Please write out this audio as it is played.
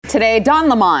Today, Don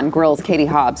Lemon grills Katie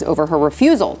Hobbs over her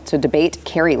refusal to debate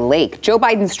Kari Lake. Joe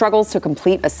Biden struggles to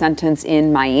complete a sentence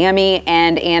in Miami,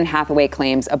 and Anne Hathaway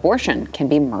claims abortion can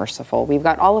be merciful. We've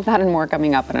got all of that and more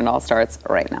coming up, and it all starts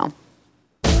right now.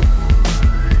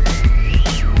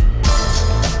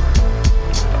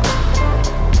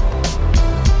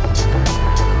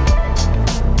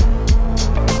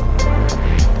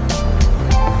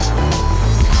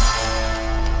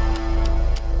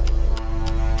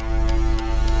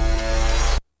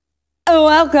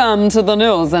 Welcome to the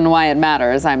news and why it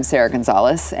matters. I'm Sarah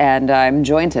Gonzalez, and I'm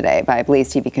joined today by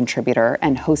Blaze TV contributor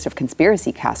and host of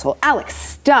Conspiracy Castle, Alex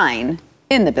Stein,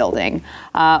 in the building.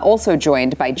 Also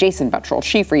joined by Jason Buttrill,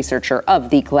 chief researcher of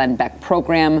the Glenn Beck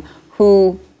program,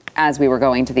 who, as we were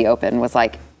going to the open, was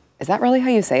like, is that really how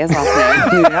you say his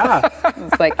last name? Yeah.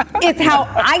 It's like, it's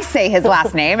how I say his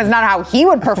last name. It's not how he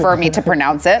would prefer me to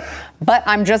pronounce it. But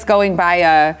I'm just going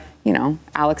by,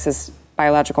 Alex's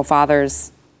biological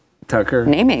father's Tucker.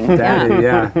 naming. Daddy,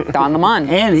 yeah. Don Lemon.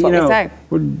 And, that's what we say.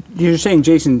 You're saying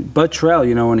Jason Buttrill,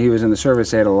 when he was in the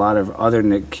service, they had a lot of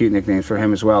other cute nicknames for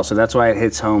him as well. So that's why it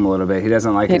hits home a little bit. He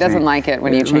doesn't like it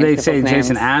when you change they people's say names.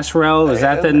 Jason Asriel. Is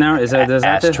that the number?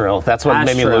 Astrill. That's what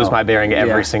made me lose my bearing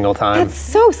every single time. That's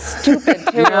so stupid,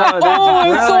 too.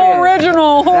 It's so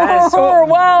original.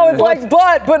 Wow, it's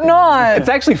like but not. It's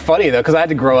actually funny, though, because I had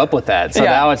to grow up with that. So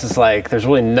now it's just like,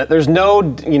 there's no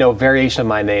variation of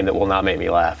my name that will not make me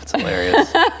laugh. It's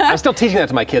hilarious. I'm still teaching that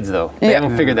to my kids, though. They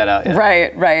haven't figured that out yet. Right.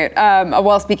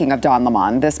 Well, speaking of Don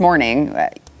Lemon, this morning,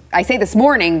 I say this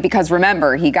morning because,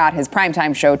 remember, he got his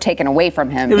primetime show taken away from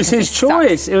him. It was his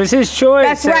choice. It was his choice.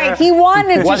 That's right. He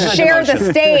wanted to share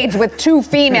the stage with two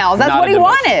females. That's what he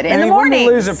wanted in the morning. He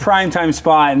wanted to lose a primetime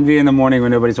spot and be in the morning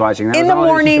when nobody's watching. In the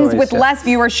mornings with less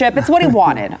viewership. It's what he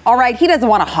wanted. All right. He doesn't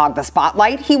want to hog the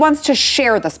spotlight. He wants to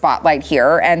share the spotlight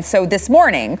here. And so this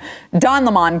morning, Don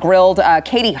Lemon grilled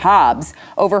Katie Hobbs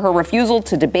over her refusal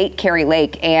to debate Kari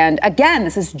Lake. And again,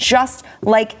 this is just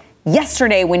like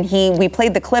yesterday when we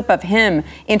played the clip of him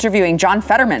interviewing John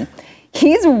Fetterman.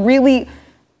 He's really,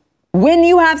 when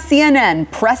you have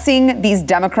CNN pressing these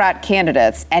Democrat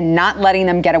candidates and not letting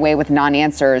them get away with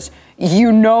non-answers,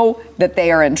 you know that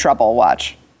they are in trouble.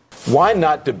 Watch. Why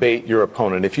not debate your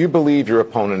opponent? If you believe your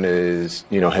opponent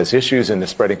has issues and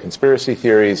is spreading conspiracy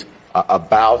theories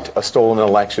about a stolen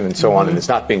election and so on, and is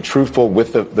not being truthful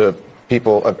with the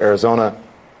people of Arizona,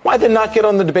 why then not get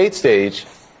on the debate stage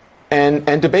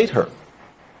and debate her?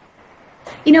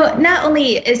 Not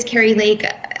only is Kari Lake,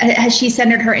 has she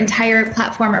centered her entire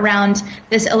platform around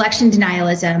this election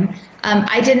denialism,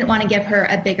 I didn't want to give her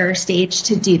a bigger stage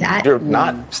to do that. You're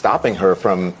not stopping her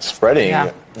from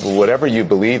spreading whatever you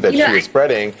believe that she is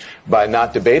spreading by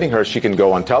not debating her. She can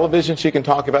go on television, she can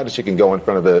talk about it, she can go in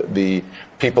front of the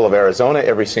people of Arizona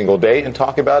every single day and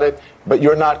talk about it, but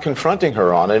you're not confronting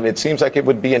her on it. And it seems like it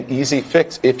would be an easy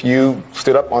fix if you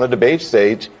stood up on a debate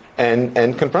stage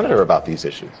and confronted her about these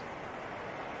issues.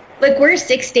 Look, we're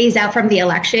 6 days out from the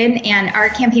election, and our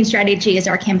campaign strategy is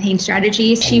our campaign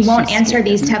strategy. She won't answer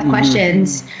these tough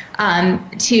questions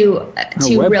to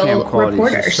real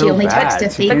reporters. She only talks to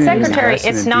fake. But Secretary,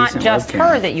 it's not just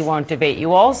her that you won't debate.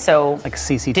 You also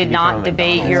did not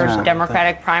debate your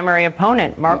Democratic primary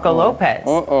opponent, Marco Lopez.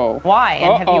 Why?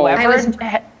 And have you ever?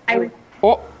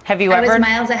 I was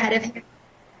miles ahead of him.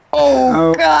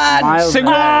 Oh, God. Miles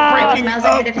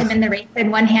ahead of him in the race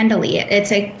and won handily.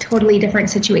 It's a totally different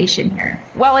situation here.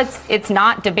 Well, it's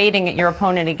not debating your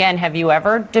opponent again. Have you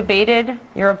ever debated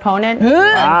your opponent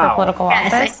for political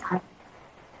office?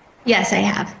 Yes, I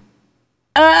have.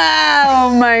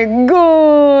 Oh my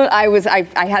God!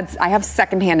 I have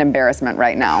secondhand embarrassment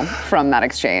right now from that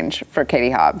exchange for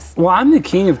Katie Hobbs. Well, I'm the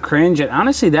king of cringe, and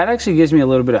honestly, that actually gives me a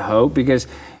little bit of hope because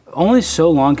only so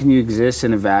long can you exist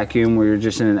in a vacuum where you're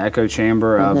just in an echo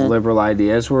chamber of liberal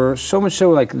ideas, where so much so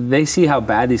like they see how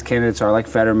bad these candidates are, like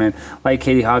Fetterman, like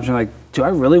Katie Hobbs, and like, do I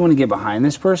really want to get behind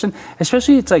this person?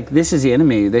 Especially it's like, this is the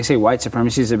enemy. They say white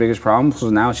supremacy is the biggest problem, so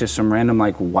now it's just some random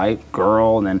like white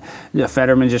girl, and then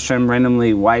Fetterman just some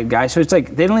randomly white guy. So it's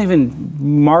like they don't even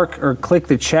mark or click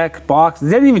the check box.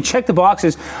 They don't even check the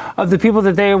boxes of the people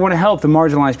that they want to help, the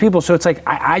marginalized people. So it's like,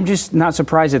 I'm just not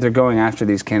surprised that they're going after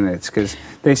these candidates because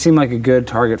they seem like a good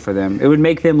target for them. It would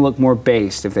make them look more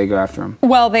based if they go after them.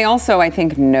 Well, they also, I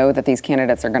think, know that these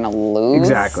candidates are going to lose.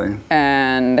 Exactly.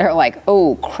 And they're like,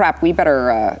 oh, crap, we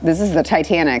better, this is the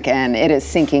Titanic and it is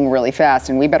sinking really fast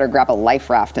and we better grab a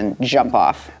life raft and jump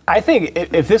off. I think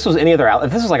if this was any other outlet,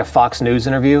 if this was like a Fox News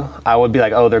interview, I would be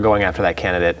like, oh, they're going after that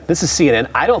candidate. This is CNN.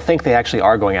 I don't think they actually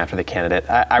are going after the candidate.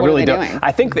 I really don't. Doing?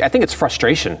 I think it's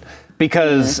frustration.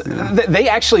 because they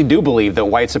actually do believe that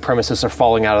white supremacists are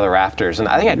falling out of the rafters. And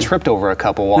I think I tripped over a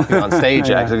couple walking on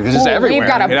stage. Actually, it's just everywhere. We've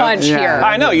got a bunch here.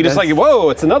 I know. You just like, whoa,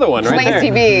 it's another one right there.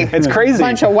 TV. It's crazy. A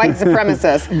bunch of white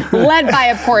supremacists, led by,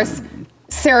 of course,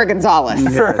 Sarah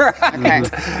Gonzalez. Okay.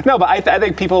 No, but I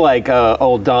think people like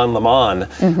old Don Lemon,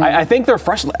 I think they're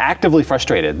actively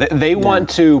frustrated. They want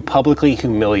to publicly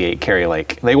humiliate Kari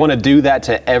Lake. They want to do that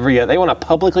to they want to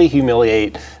publicly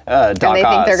humiliate Doc And they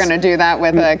think they're going to do that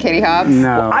with Katie Hobbs?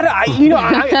 No.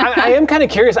 I am kind of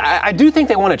curious. I do think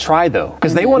they want to try, though,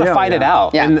 because they want to fight it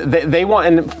out. Yeah. And they want,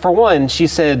 and for one, she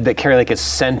said that Kari Lake has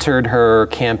centered her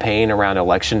campaign around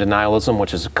election denialism,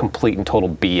 which is complete and total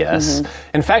BS.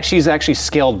 In fact, she's actually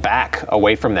scaled back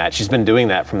away from that. She's been doing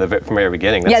that from the very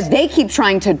beginning. They keep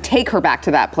trying to take her back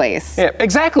to that place. Yeah,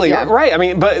 exactly. Yeah. Right. I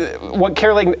mean, but what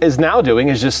Kari Lake is now doing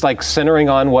is just like centering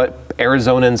on what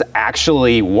Arizonans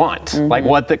actually want, like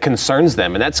what that concerns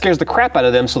them, and that scares the crap out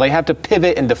of them. So they have to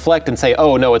pivot and deflect and say,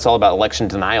 "Oh no, it's all about election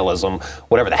denialism,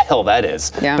 whatever the hell that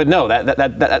is." Yeah. But no,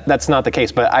 that's not the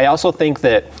case. But I also think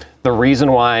that the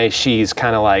reason why she's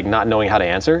kind of like not knowing how to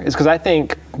answer is because I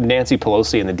think Nancy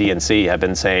Pelosi and the DNC have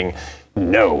been saying,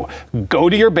 no, go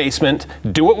to your basement,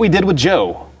 do what we did with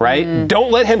Joe, right? Don't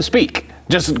let him speak.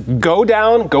 Just go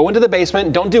down, go into the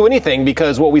basement, don't do anything,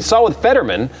 because what we saw with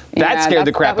Fetterman, that scared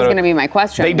the crap out of them. That was going to be my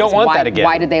question. They don't want that again.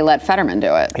 Why did they let Fetterman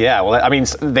do it? Yeah, well, I mean,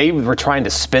 they were trying to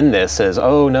spin this as,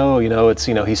 oh no, it's,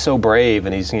 he's so brave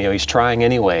and he's trying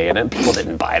anyway, and then people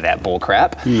didn't buy that bull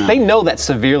crap. No. They know that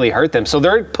severely hurt them, so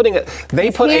they're put a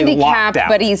lockdown.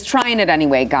 But he's trying it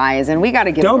anyway, guys, and we got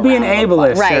to give him a round of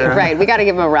applause. Right. We got to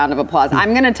give him a round of applause.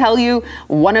 I'm going to tell you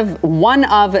one of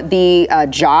the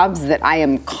jobs that I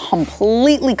am completely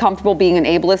comfortable being an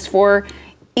ableist for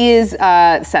is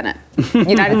Senate,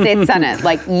 United States Senate.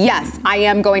 Like, yes, I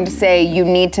am going to say you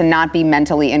need to not be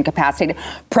mentally incapacitated.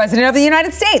 President of the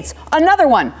United States, another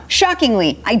one.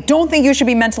 Shockingly, I don't think you should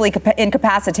be mentally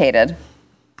incapacitated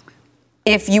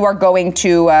if you are going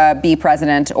to be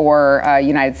president or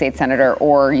United States senator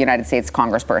or United States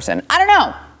congressperson. I don't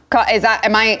know. Is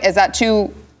that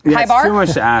too high bar? It's too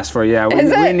much to ask for. Yeah,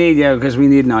 we need because we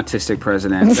need an autistic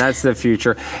president. That's the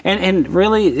future. And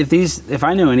really, if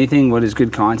I know anything, what is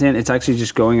good content, it's actually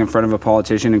just going in front of a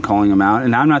politician and calling them out.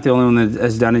 And I'm not the only one that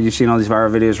has done it. You've seen all these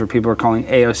viral videos where people are calling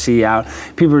AOC out.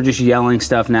 People are just yelling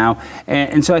stuff now.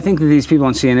 And so I think that these people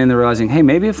on CNN, they're realizing, hey,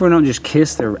 maybe if we don't just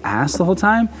kiss their ass the whole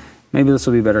time, maybe this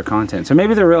will be better content. So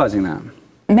maybe they're realizing that.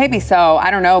 Maybe so.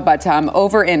 I don't know. But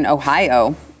over in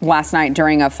Ohio last night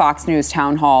during a Fox News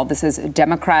town hall, this is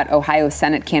Democrat Ohio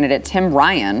Senate candidate Tim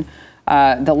Ryan.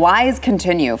 The lies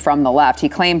continue from the left. He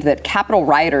claimed that Capitol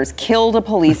rioters killed a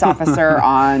police officer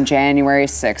on January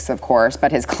 6th, of course.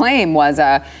 But his claim was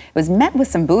it was met with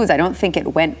some boos. I don't think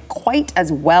it went quite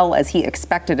as well as he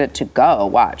expected it to go.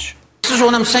 Watch. This is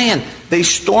what I'm saying. They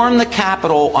stormed the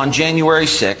Capitol on January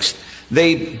 6th.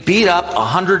 They beat up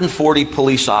 140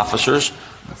 police officers,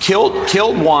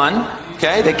 killed one.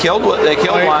 Okay, they killed one. Ooh, I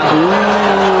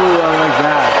like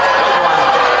that.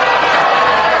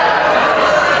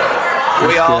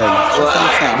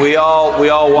 We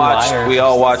all watched the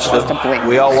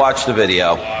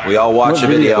video. We all watched the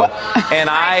video. And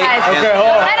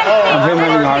I'm having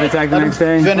a heart attack the next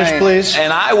day. Finish, please.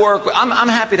 And I'm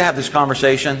happy to have this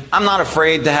conversation. I'm not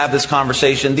afraid to have this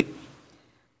conversation.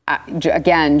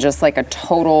 Again, just like a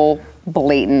total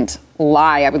blatant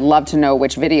lie. I would love to know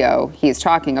which video he's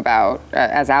talking about,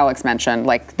 as Alex mentioned.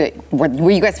 Like,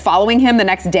 were you guys following him the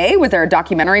next day? Was there a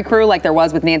documentary crew like there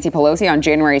was with Nancy Pelosi on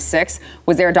January 6th?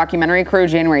 Was there a documentary crew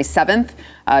January 7th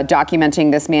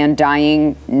documenting this man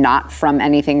dying not from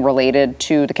anything related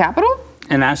to the Capitol?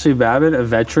 And Ashley Babbitt, a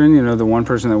veteran, the one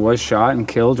person that was shot and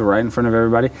killed right in front of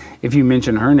everybody. If you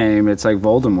mention her name, it's like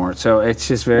Voldemort. So it's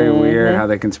just very weird how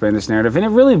they can spin this narrative. And it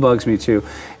really bugs me too.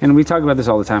 And we talk about this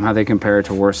all the time, how they compare it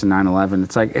to worse than 9/11.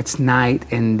 It's like, it's night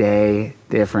and day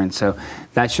difference. So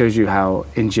that shows you how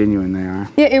ingenuine they are.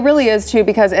 Yeah, it really is too,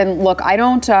 because, and look, I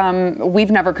don't,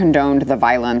 we've never condoned the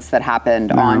violence that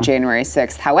happened on January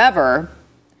 6th. However,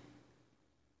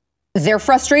 their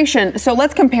frustration, so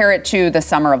let's compare it to the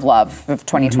summer of love of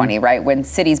 2020, right? When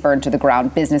cities burned to the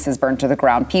ground, businesses burned to the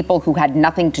ground, people who had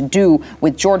nothing to do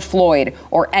with George Floyd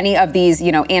or any of these,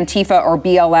 Antifa or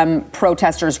BLM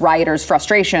protesters, rioters,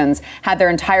 frustrations, had their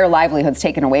entire livelihoods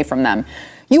taken away from them.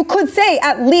 You could say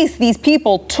at least these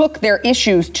people took their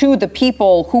issues to the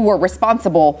people who were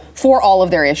responsible for all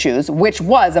of their issues, which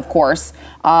was, of course,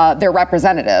 their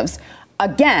representatives.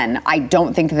 Again, I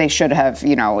don't think they should have,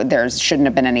 there shouldn't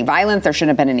have been any violence. There shouldn't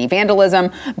have been any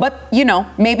vandalism. But,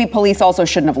 maybe police also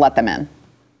shouldn't have let them in.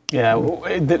 Yeah,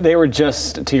 they were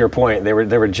just, to your point, they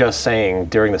were just saying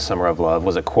during the Summer of Love,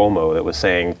 was it Cuomo that was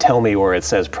saying, tell me where it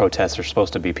says protests are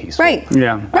supposed to be peaceful. Right.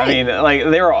 Yeah. I mean, like,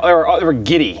 they were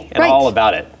giddy and all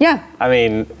about it. Yeah. I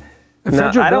mean... A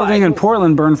federal building in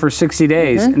Portland burned for 60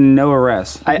 days and no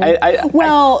arrests.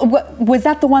 Was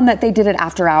that the one that they did it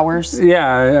after hours?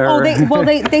 Yeah.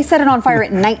 They set it on fire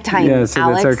at nighttime, yeah, so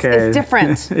Alex. That's okay. It's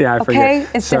different. Yeah, I forget. Okay?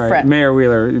 It's Sorry. different. Mayor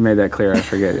Wheeler, you made that clear. I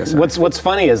forget. Yes, what's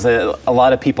funny is that a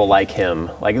lot of people like him.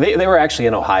 Like, they were actually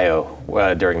in Ohio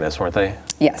during this, weren't they?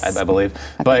 Yes. I believe.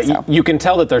 But so. You can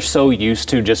tell that they're so used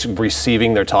to just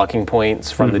receiving their talking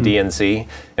points from the DNC.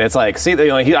 And it's like, see,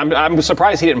 I'm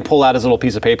surprised he didn't pull out his little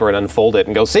piece of paper and unfold it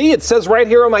and go, see, it says right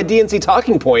here on my DNC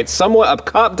talking points, a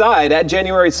cop died at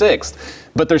January 6th.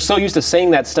 But they're so used to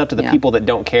saying that stuff to the people that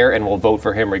don't care and will vote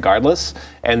for him regardless,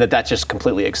 and that's just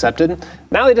completely accepted.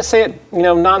 Now they just say it,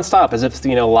 nonstop, as if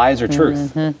lies are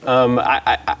truth.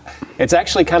 It's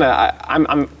actually kind of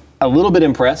I'm a little bit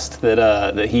impressed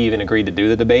that he even agreed to do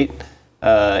the debate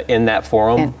in that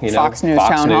forum. And Fox News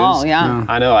Town Hall, yeah.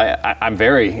 I know. I'm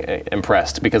very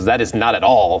impressed because that is not at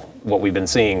all what we've been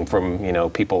seeing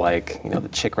from people like the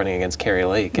chick running against Carrie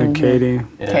Lake and Katie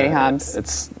Hobbs.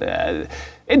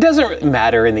 It doesn't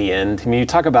matter in the end. I mean, you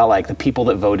talk about like the people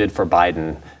that voted for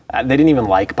Biden. They didn't even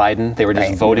like Biden. They were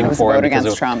just voting for him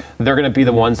because Trump. They're going to be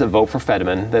the ones that vote for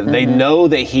Fetterman. They know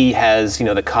that he has,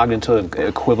 the cognitive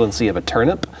equivalency of a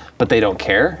turnip, but they don't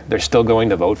care. They're still going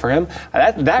to vote for him.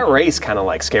 That race kind of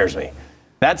like scares me.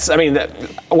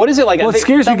 What is it like? Well, it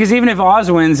scares me because even if Oz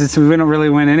wins, we don't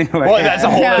really win anyway. Well, that's a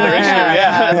whole other issue.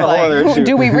 Yeah, that's a whole other issue.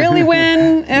 Do we really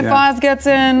win if Oz gets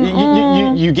in?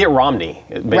 You get Romney,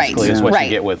 basically, is what you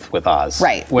get with Oz.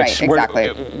 Right,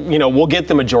 exactly. We'll get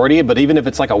the majority, but even if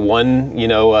it's like a one,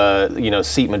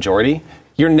 seat majority,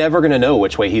 you're never going to know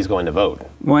which way he's going to vote.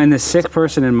 Well, and the sick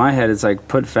person in my head is like,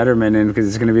 put Fetterman in because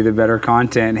it's going to be the better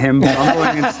content. Him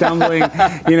bumbling and stumbling,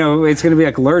 it's going to be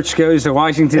like Lurch goes to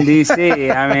Washington, D.C.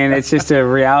 I mean, it's just a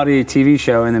reality TV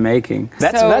show in the making.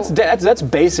 That's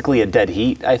basically a dead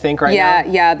heat, I think, right now.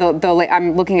 Yeah.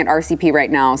 I'm looking at RCP right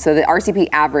now. So the RCP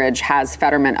average has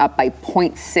Fetterman up by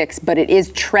 0.6, but it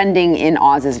is trending in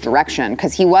Oz's direction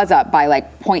because he was up by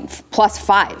like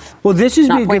 +5. Well, this is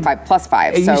not 0.5,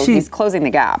 +5. So he's closing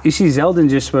the gap. You see, Zeldin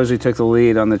just supposedly took the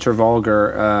lead on the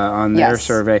Trafalgar on their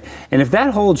survey. And if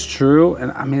that holds true,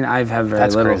 and I mean, I have very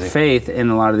little faith in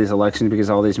a lot of these elections because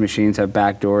all these machines have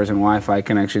back doors and Wi-Fi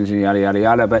connections and yada, yada,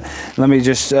 yada. But let me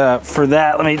just, for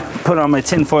that, let me put on my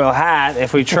tinfoil hat.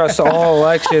 If we trust all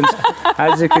elections,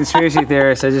 as a conspiracy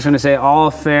theorist, I just want to say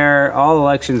all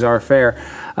elections are fair.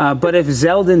 But if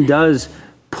Zeldin does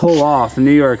pull off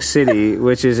New York City,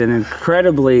 which is an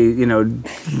incredibly,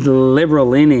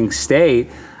 liberal-leaning state,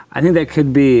 I think that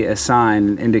could be a sign,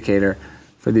 an indicator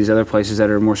for these other places that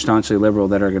are more staunchly liberal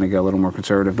that are going to go a little more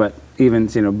conservative. But even,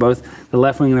 both the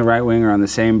left wing and the right wing are on the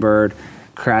same bird,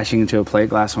 crashing into a plate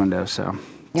glass window. So,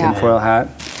 tinfoil hat.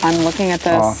 I'm looking at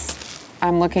this.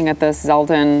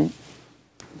 Zeldin.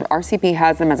 RCP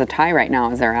has them as a tie right now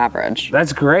as their average.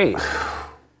 That's great.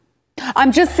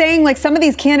 I'm just saying, like, some of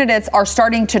these candidates are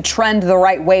starting to trend the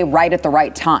right way right at the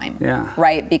right time. Yeah.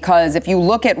 Right? Because if you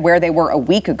look at where they were a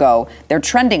week ago, they're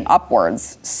trending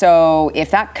upwards. So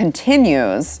if that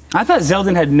continues... I thought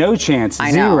Zeldin had no chance,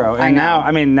 zero. And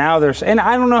now there's... And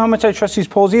I don't know how much I trust these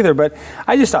polls either, but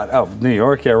I just thought, New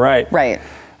York, yeah, right. Right.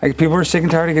 Like, people are sick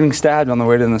and tired of getting stabbed on the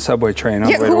way to the subway train.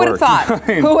 Who would have thought?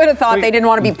 Who would have thought they didn't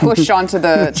want to be pushed onto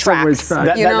the tracks?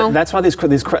 That's why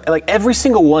these like every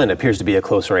single one appears to be a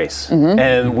close race,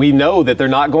 and we know that they're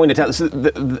not going to tell.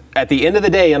 At the end of the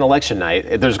day, on election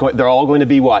night, they're all going to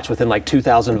be watched within like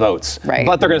 2,000 votes. Right.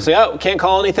 But they're going to say, can't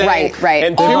call anything. Right.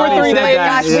 And 2 or 3 days.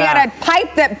 Gosh, we had a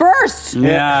pipe that burst.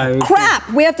 Yeah. Crap.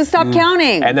 We have to stop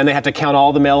counting. And then they have to count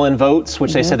all the mail-in votes,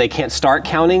 which they said they can't start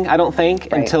counting. I don't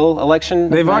think until election.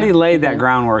 They've already laid that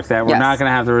groundwork that we're not going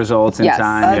to have the results in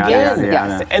time.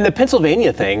 Yes. And the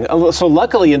Pennsylvania thing, so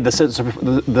luckily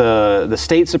the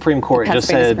state Supreme Court just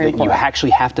said that you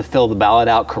actually have to fill the ballot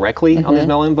out correctly on these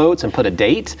mail-in votes and put a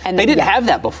date. And they didn't have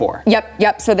that before.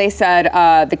 Yep. So they said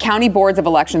the county boards of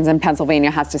elections in Pennsylvania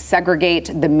has to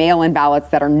segregate the mail-in ballots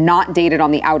that are not dated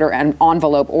on the outer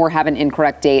envelope or have an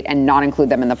incorrect date and not include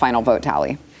them in the final vote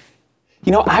tally.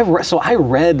 I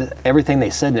read everything they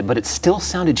said in it, but it still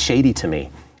sounded shady to me.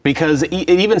 Because it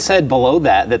even said below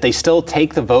that they still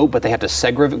take the vote, but they have to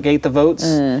segregate the votes.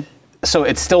 So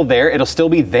it's still there. It'll still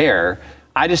be there.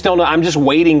 I just don't know. I'm just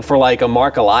waiting for like a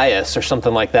Mark Elias or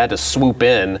something like that to swoop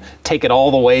in, take it all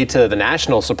the way to the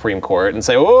national Supreme Court and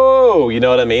say, "Oh, you know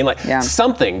what I mean?" Like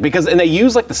something, and they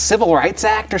use like the Civil Rights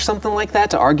Act or something like that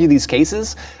to argue these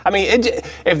cases. I mean,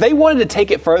 if they wanted to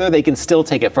take it further, they can still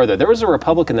take it further. There was a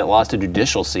Republican that lost a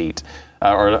judicial seat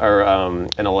or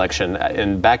an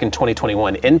election back in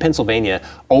 2021 in Pennsylvania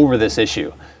over this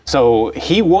issue. So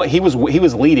he was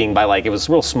leading by like, it was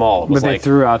real small. It was but they like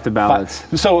threw out the ballots.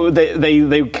 So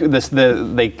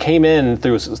they came in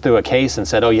through a case and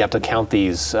said, oh, you have to count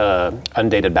these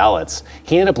undated ballots.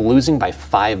 He ended up losing by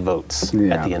 5 votes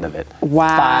at the end of it.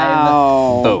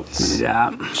 Wow. 5 votes. Yeah.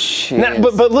 Now,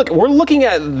 but look, we're looking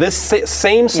at this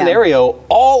same scenario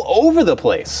all over the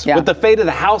place with the fate of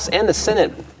the House and the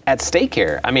Senate at stake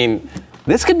here. I mean,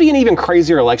 this could be an even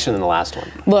crazier election than the last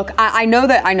one. Look, I know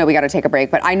we got to take a break,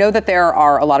 but I know that there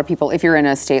are a lot of people, if you're in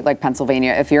a state like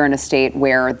Pennsylvania, if you're in a state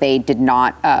where they did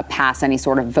not pass any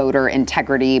sort of voter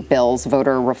integrity bills,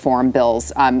 voter reform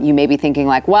bills, you may be thinking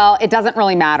like, well, it doesn't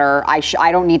really matter.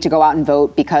 I don't need to go out and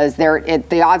vote because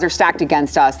the odds are stacked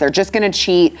against us. They're just going to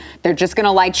cheat. They're just going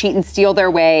to lie, cheat, and steal their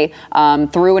way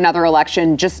through another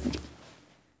election. Just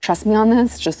trust me on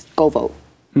this. Just go vote,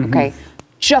 okay?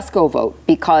 Just go vote,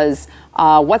 because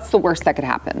what's the worst that could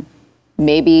happen?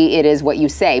 Maybe it is what you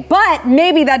say, but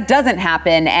maybe that doesn't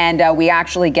happen, and we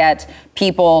actually get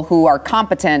people who are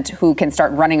competent who can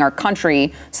start running our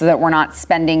country so that we're not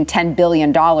spending $10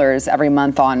 billion every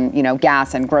month on,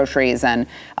 gas and groceries and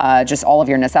just all of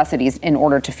your necessities in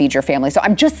order to feed your family. So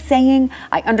I'm just saying,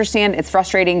 I understand it's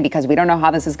frustrating because we don't know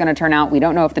how this is going to turn out. We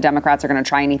don't know if the Democrats are going to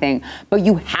try anything, but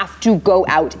you have to go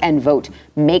out and vote.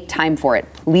 Make time for it.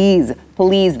 Please,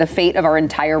 please. The fate of our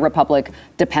entire republic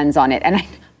depends on it. And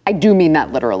I do mean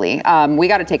that literally. We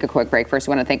got to take a quick break. First,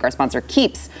 we want to thank our sponsor,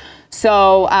 Keeps.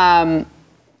 So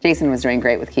Jason was doing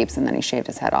great with Keeps, and then he shaved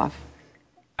his head off.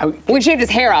 We shaved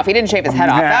his hair off. He didn't shave his head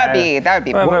off. That would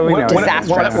be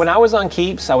disastrous. When I was on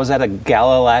Keeps, I was at a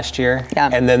gala last year,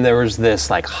 and then there was this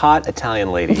like hot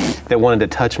Italian lady that wanted to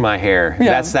touch my hair.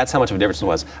 Yeah. That's how much of a difference it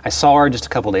was. I saw her just a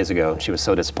couple days ago, and she was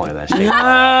so disappointed that she.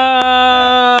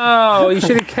 No, you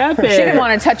should have kept it. She didn't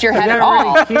want to touch your head at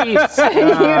all. You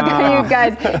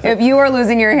guys, if you are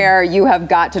losing your hair, you have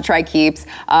got to try Keeps.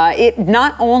 It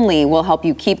not only will help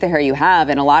you keep the hair you have,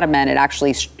 and a lot of men, it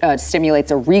actually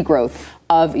stimulates a regrowth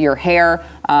of your hair.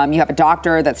 You have a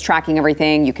doctor that's tracking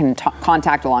everything. You can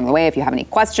contact along the way if you have any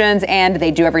questions, and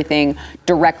they do everything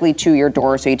directly to your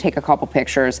door. So you take a couple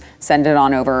pictures, send it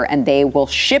on over, and they will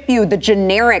ship you the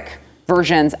generic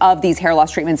versions of these hair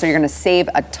loss treatments. So you're going to save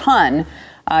a ton.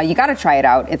 You got to try it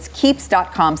out. It's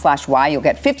keeps.com/Y. You'll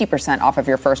get 50% off of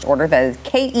your first order. That is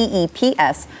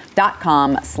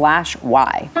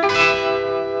KEEPS.com/Y.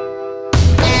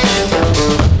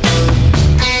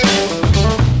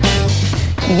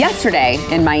 Yesterday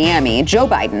in Miami, Joe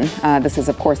Biden, this is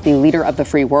of course the leader of the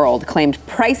free world, claimed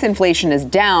price inflation is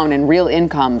down and real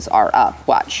incomes are up.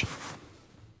 Watch.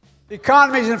 The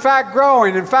economy is in fact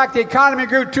growing. In fact, the economy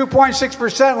grew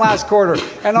 2.6% last quarter.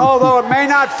 And although it may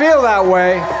not feel that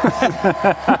way,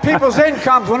 people's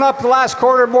incomes went up the last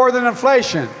quarter more than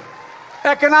inflation.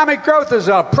 Economic growth is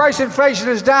up. Price inflation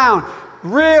is down.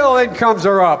 Real incomes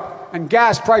are up. And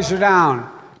gas prices are down.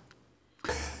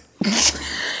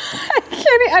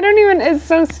 It's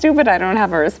so stupid. I don't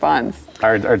have a response.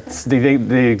 Do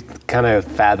they kind of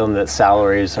fathom that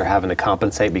salaries are having to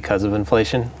compensate because of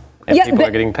inflation? And people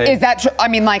are getting paid? Is that true? I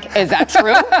mean, is that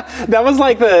true? That was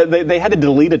like they had to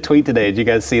delete a tweet today. Did you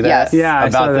guys see that? Yes. Yeah,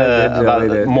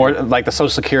 about more like the Social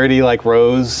Security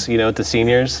rose, to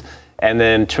seniors. And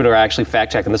then Twitter actually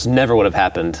fact-checked, and this never would have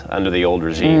happened under the old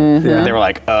regime. Mm-hmm. They were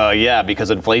like, because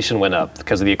inflation went up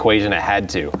because of the equation it had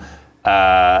to.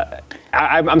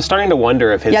 I'm starting to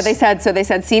wonder if his... Yeah, they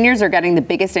said seniors are getting the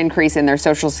biggest increase in their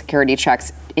Social Security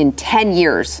checks in 10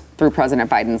 years through President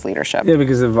Biden's leadership. Yeah,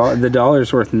 because the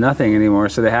dollar's worth nothing anymore,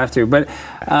 so they have to. But,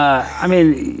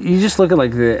 you just look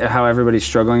at how everybody's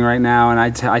struggling right now, and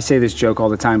I say this joke all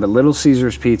the time, but Little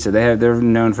Caesars Pizza, they're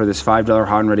known for this $5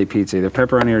 hot and ready pizza, either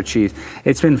pepperoni or cheese.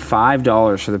 It's been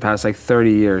 $5 for the past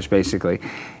 30 years, basically.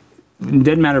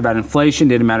 Didn't matter about inflation,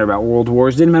 didn't matter about world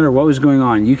wars, didn't matter what was going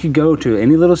on. You could go to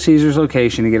any Little Caesars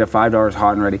location and get a $5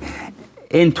 hot and ready.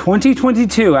 In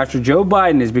 2022, after Joe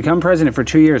Biden has become president for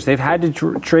 2 years, they've had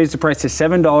to raise the price to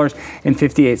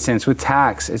 $7.58 with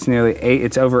tax. It's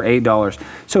it's over $8.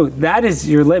 So that is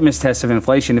your litmus test of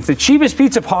inflation. If the cheapest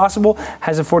pizza possible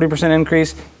has a 40%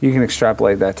 increase, you can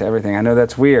extrapolate that to everything. I know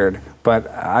that's weird,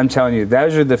 But I'm telling you,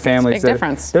 those are the families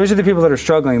those are the people that are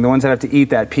struggling, the ones that have to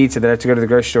eat that pizza, that have to go to the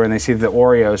grocery store and they see the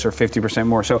Oreos are 50%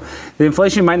 more. So the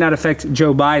inflation might not affect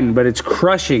Joe Biden, but it's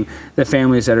crushing the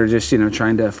families that are just,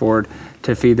 trying to afford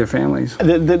to feed their families.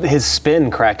 His spin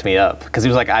cracked me up because he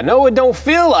was like, I know it don't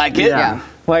feel like it. Yeah.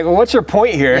 Like, well, what's your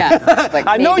point here? Yeah. Like,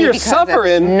 I know you're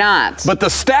suffering, not. But the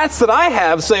stats that I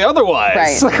have say otherwise.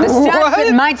 Right. Like, the stats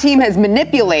that my team has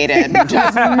manipulated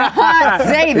does not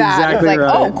say that. Exactly it's like,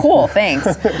 right. oh, cool,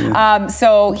 thanks.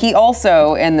 So he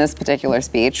also, in this particular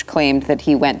speech, claimed that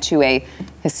he went to a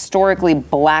historically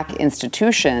black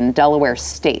institution, Delaware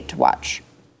State. Watch.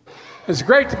 It's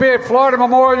great to be at Florida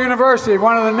Memorial University,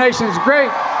 one of the nation's great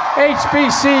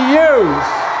HBCUs.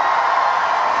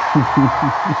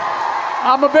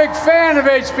 I'm a big fan of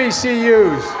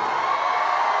HBCUs.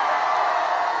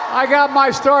 I got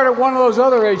my start at one of those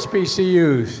other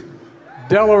HBCUs,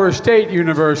 Delaware State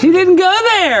University. He didn't go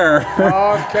there.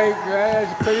 Okay,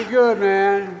 that's pretty good,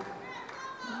 man.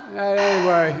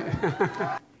 Anyway.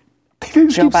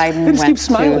 Joe Biden went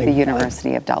to the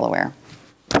University of Delaware,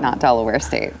 not Delaware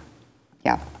State.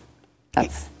 Yeah.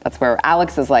 That's where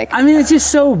Alex is like. I mean, it's just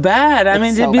so bad. I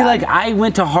mean, it'd be bad. like, I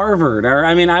went to Harvard, or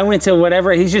I went to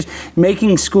whatever. He's just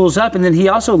making schools up. And then he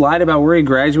also lied about where he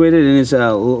graduated in his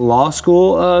law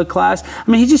school class. I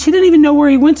mean, he didn't even know where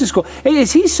he went to school. Hey,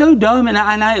 is he so dumb? And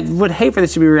I would hate for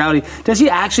this to be reality. Does he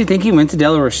actually think he went to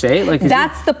Delaware State?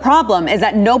 That's the problem, is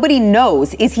that nobody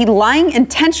knows. Is he lying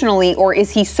intentionally, or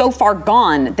is he so far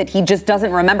gone that he just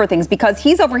doesn't remember things? Because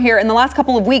he's over here in the last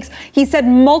couple of weeks, he said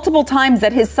multiple times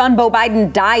that his son, Beau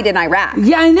Biden, died in Iraq.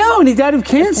 Yeah, I know, and he died of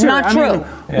cancer. It's not true.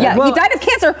 Well, he died of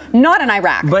cancer, not in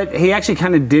Iraq. But he actually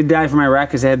kind of did die from Iraq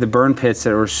because they had the burn pits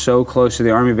that were so close to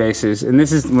the army bases. And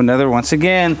this is once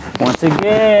again,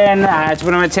 that's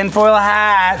when I'm a tinfoil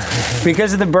hat.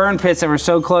 Because of the burn pits that were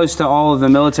so close to all of the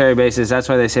military bases, that's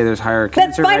why they say there's higher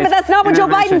cancer rates. That's fine, but that's not what Joe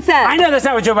Biden said. I know that's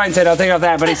not what Joe Biden said. I'll take off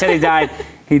that. But he said he died.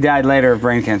 He died later of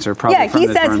brain cancer, probably. Yeah, he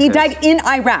says he died in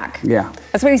Iraq. Yeah.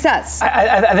 That's what he says.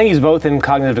 I think he's both in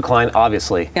cognitive decline,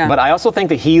 obviously. Yeah. But I also think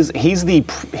that he's the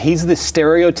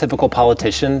stereotypical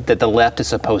politician that the left is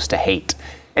supposed to hate.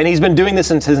 And he's been doing this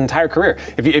since his entire career.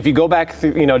 If you go back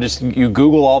through, you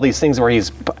Google all these things where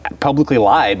he's publicly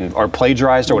lied or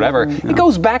plagiarized or whatever, it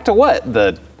goes back to what?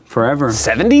 The forever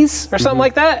 70s or something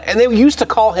like that, and they used to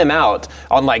call him out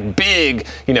on like big,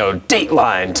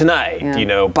 Dateline Tonight,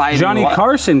 Biden. Johnny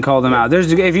Carson called him out.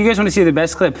 If you guys want to see the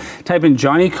best clip, type in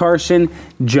Johnny Carson,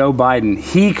 Joe Biden.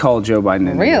 He called Joe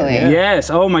Biden. Really? Yeah. Yes.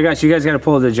 Oh my gosh, you guys got to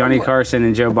pull the Johnny Carson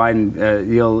and Joe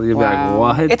Biden. You'll be like,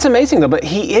 what? It's amazing though, but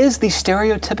he is the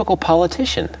stereotypical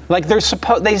politician. Like they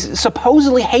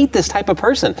supposedly hate this type of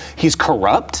person. He's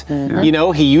corrupt.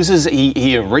 Mm-hmm.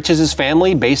 He enriches his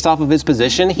family based off of his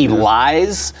position. He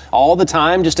lies all the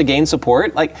time just to gain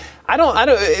support. Like, I don't.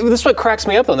 This is what cracks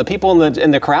me up though. The people in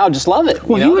the crowd just love it.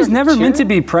 Well, he was never meant to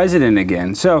be president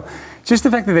again. So, just the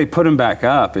fact that they put him back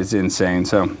up is insane.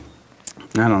 So,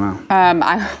 I don't know.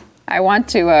 I want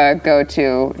to go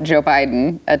to Joe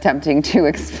Biden attempting to.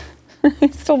 I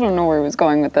still don't know where he was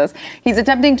going with this. He's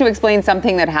attempting to explain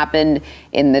something that happened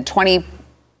in the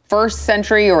 21st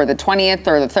century, or the 20th,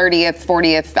 or the 30th,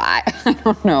 40th. I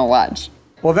don't know. Watch.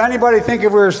 Well, if anybody think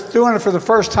if we were doing it for the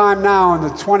first time now in the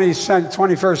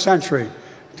 21st century,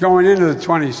 going into the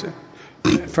 20th,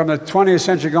 from the 20th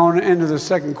century going into the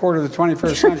second quarter of the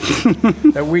 21st century,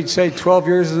 that we'd say 12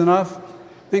 years is enough?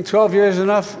 Think 12 years is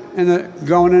enough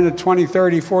going into 20,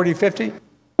 30, 40, 50?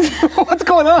 What's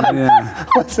going on? Yeah.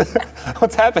 What's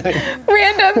happening?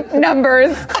 Random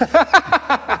numbers.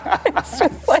 It's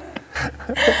just like,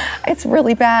 it's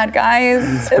really bad, guys.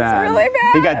 It's really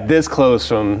bad. He got this close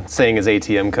from saying his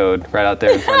ATM code right out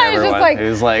there in front of everyone. He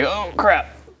was like, oh crap.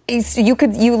 You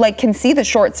can see the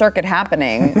short circuit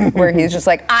happening where he's just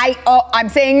like, I'm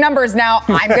saying numbers now.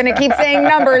 I'm going to keep saying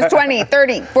numbers, 20,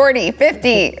 30, 40,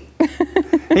 50.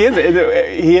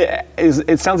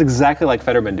 It sounds exactly like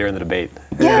Fetterman during the debate.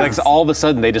 Yes. Like all of a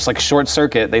sudden they just like short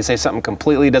circuit. They say something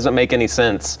completely doesn't make any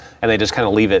sense, and they just kind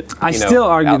of leave it. I still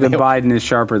argue that Biden is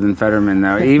sharper than Fetterman,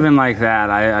 though. Even like that,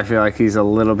 I feel like he's a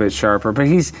little bit sharper. But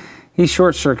he's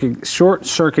short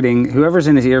circuiting whoever's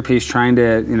in his earpiece, trying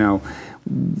to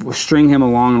string him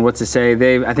along and what to say.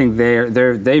 I think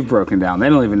they've broken down. They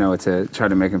don't even know what to try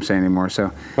to make him say anymore.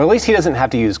 So, well, at least he doesn't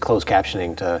have to use closed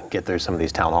captioning to get through some of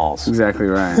these town halls. Exactly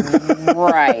right.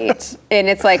 Right. And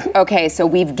it's like, okay, so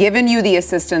we've given you the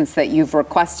assistance that you've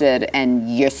requested, and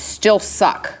you still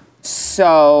suck.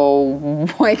 So,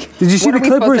 like, did you see what the are we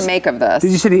clip supposed to make of this?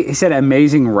 Did you see he said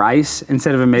amazing rice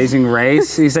instead of amazing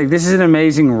race? He's like, this is an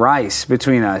amazing rice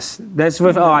between us. That's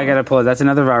with, I got to pull it. That's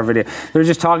another viral video. They're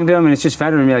just talking to him, and it's just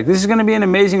Fetterman being like, this is going to be an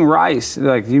amazing rice. They're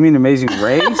like, you mean amazing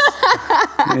race?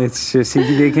 It's just,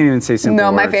 they can't even say simple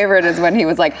words. My favorite is when he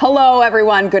was like, hello,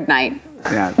 everyone, good night.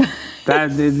 Yeah.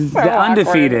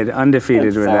 Undefeated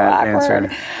with that answer.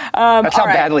 That's how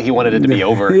badly he wanted it to be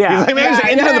over. Yeah. He's like, maybe it's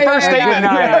the end of the first statement.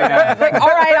 Like, all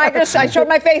right, I showed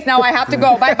my face. Now I have to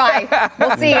go. Bye-bye.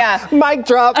 We'll see ya. Mic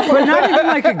drop. But not even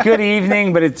like a good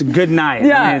evening, but it's a good night.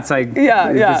 Yeah. I mean, it's like,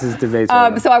 this is debate.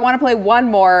 So I want to play one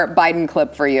more Biden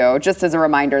clip for you, just as a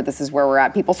reminder, this is where we're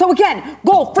at, people. So again,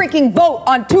 go freaking vote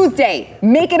on Tuesday.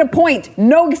 Make it a point.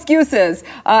 No excuses.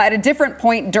 At a different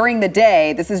point during the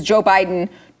day, this is Joe Biden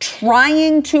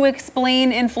trying to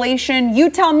explain inflation.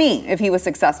 You tell me if he was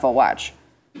successful. Watch.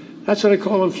 That's what I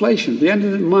call inflation. At the end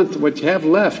of the month, what you have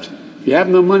left, if you have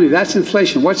no money, that's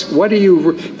inflation. What are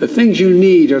you, the things you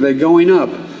need, are they going up?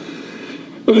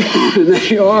 And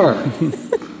they are.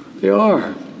 They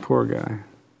are. Poor guy.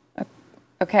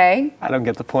 Okay. I don't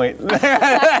get the point.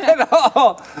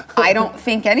 I don't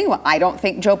think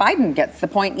Joe Biden gets the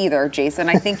point either, Jason.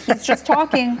 I think he's just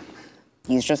talking.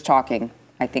 He's just talking.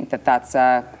 I think that's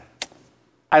I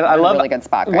love, a really good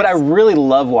spot, guys. What I really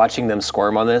love watching them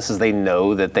squirm on this is they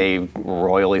know that they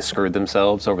royally screwed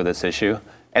themselves over this issue,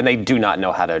 and they do not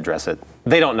know how to address it.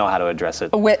 They don't know how to address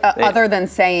it. Other than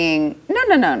saying,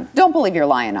 no, don't believe your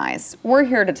lion eyes. We're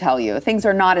here to tell you things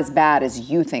are not as bad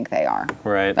as you think they are.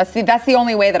 Right. That's the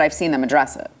only way that I've seen them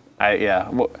address it.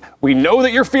 We know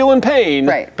that you're feeling pain,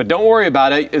 right, but don't worry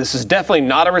about it. This is definitely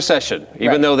not a recession.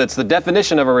 Even though that's the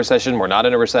definition of a recession, we're not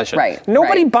in a recession. Right.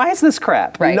 Nobody buys this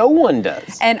crap. Right. No one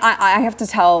does. And I have to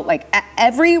tell,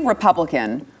 every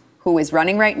Republican who is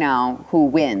running right now, who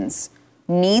wins,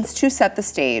 needs to set the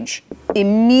stage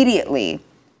immediately.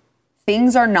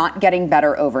 Things are not getting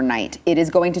better overnight. It is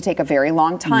going to take a very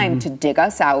long time to dig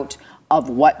us out of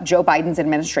what Joe Biden's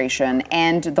administration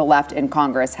and the left in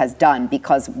Congress has done,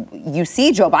 because you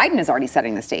see Joe Biden is already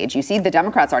setting the stage. You see the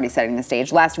Democrats already setting the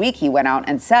stage. Last week, he went out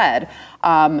and said,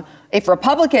 if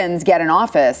Republicans get in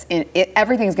office,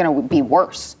 everything's going to be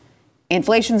worse.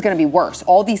 Inflation's going to be worse.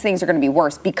 All these things are going to be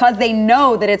worse because they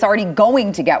know that it's already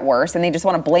going to get worse, and they just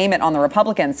want to blame it on the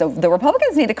Republicans. So the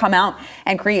Republicans need to come out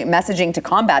and create messaging to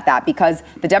combat that, because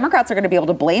the Democrats are going to be able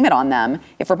to blame it on them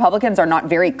if Republicans are not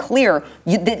very clear.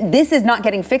 This is not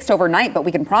getting fixed overnight, but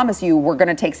we can promise you we're going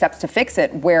to take steps to fix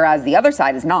it, whereas the other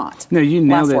side is not. No, you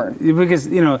nailed it. Because,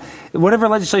 whatever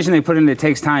legislation they put in, it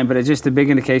takes time, but it's just the big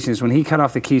indication is when he cut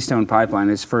off the Keystone Pipeline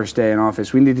his first day in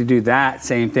office, we need to do that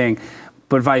same thing.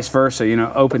 But vice versa,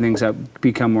 open things up,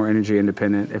 become more energy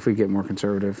independent if we get more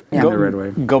conservative in the red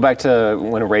wave. Go back to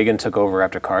when Reagan took over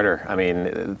after Carter. I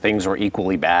mean, things were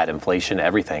equally bad, inflation,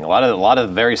 everything. A lot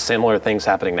of very similar things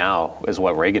happening now is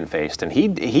what Reagan faced, and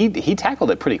he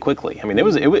tackled it pretty quickly. I mean, it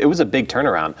was a big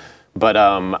turnaround. But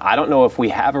I don't know if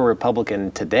we have a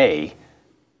Republican today.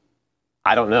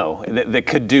 I don't know that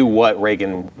could do what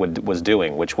Reagan was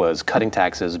doing, which was cutting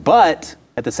taxes, but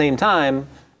at the same time,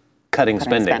 cutting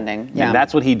spending. Yeah. And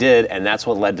that's what he did, and that's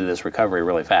what led to this recovery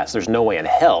really fast. There's no way in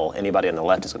hell anybody on the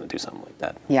left is going to do something like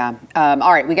that. Yeah.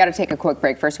 All right, we got to take a quick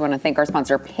break. First, we want to thank our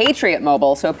sponsor, Patriot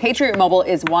Mobile. So Patriot Mobile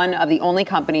is one of the only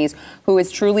companies who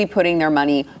is truly putting their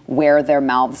money where their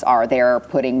mouths are. They're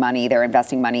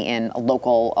investing money in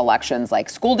local elections like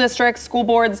school districts, school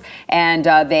boards, and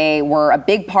they were a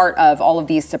big part of all of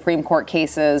these Supreme Court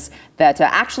cases that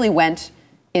actually went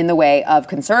in the way of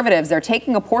conservatives. They're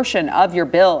taking a portion of your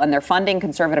bill and they're funding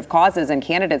conservative causes and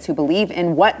candidates who believe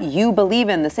in what you believe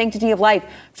in, the sanctity of life,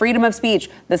 freedom of speech,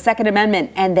 the Second Amendment,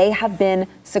 and they have been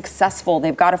successful.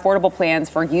 They've got affordable plans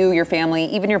for you, your family,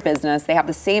 even your business. They have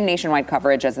the same nationwide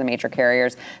coverage as the major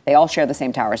carriers. They all share the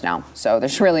same towers now, so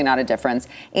there's really not a difference.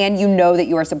 And you know that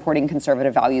you are supporting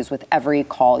conservative values with every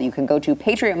call. You can go to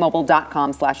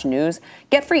patriotmobile.com/news.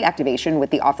 Get free activation with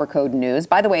the offer code NEWS.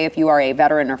 By the way, if you are a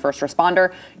veteran or first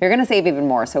responder, you're going to save even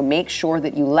more. So make sure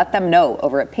that you let them know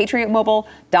over at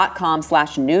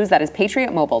patriotmobile.com/news. That is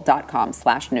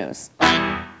patriotmobile.com/news.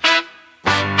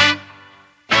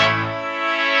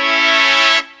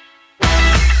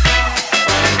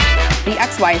 The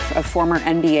ex-wife of former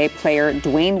NBA player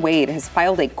Dwayne Wade has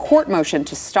filed a court motion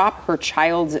to stop her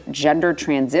child's gender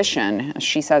transition.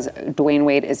 She says Dwayne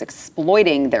Wade is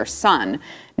exploiting their son.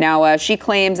 Now, she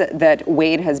claims that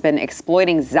Wade has been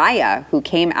exploiting Zaya, who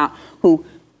came out,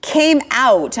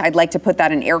 I'd like to put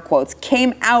that in air quotes,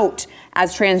 came out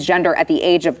as transgender at the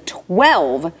age of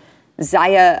 12.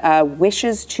 Zaya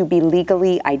wishes to be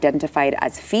legally identified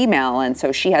as female, and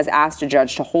so she has asked a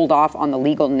judge to hold off on the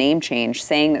legal name change,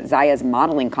 saying that Zaya's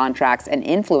modeling contracts and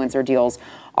influencer deals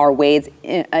are Wade's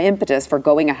impetus for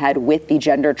going ahead with the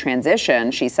gender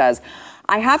transition. She says,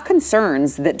 I have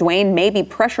concerns that Dwayne may be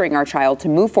pressuring our child to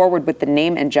move forward with the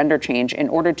name and gender change in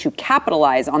order to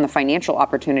capitalize on the financial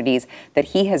opportunities that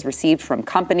he has received from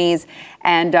companies.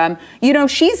 And,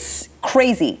 she's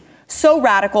crazy. So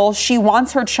radical. She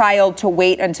wants her child to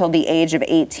wait until the age of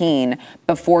 18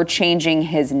 before changing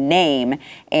his name.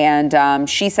 And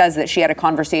she says that she had a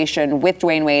conversation with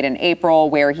Dwayne Wade in April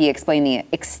where he explained the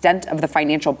extent of the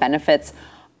financial benefits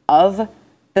of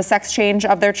the sex change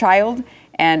of their child.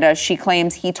 And she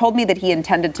claims he told me that he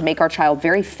intended to make our child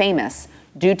very famous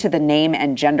due to the name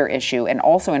and gender issue, and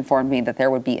also informed me that there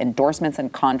would be endorsements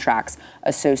and contracts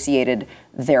associated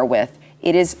therewith.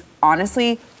 It is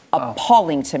honestly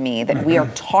appalling to me that we are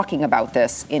talking about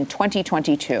this in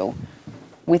 2022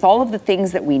 with all of the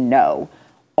things that we know,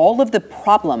 all of the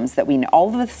problems that we know, all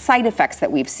of the side effects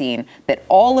that we've seen, that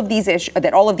all of these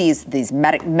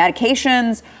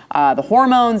medications, the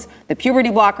hormones, the puberty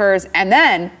blockers, and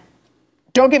then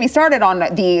don't get me started on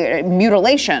the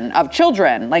mutilation of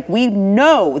children. Like, we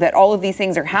know that all of these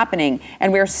things are happening,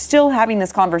 and we're still having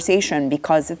this conversation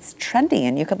because it's trendy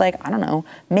and you could,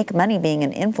 make money being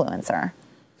an influencer.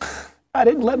 I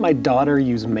didn't let my daughter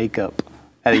use makeup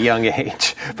at a young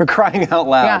age, for crying out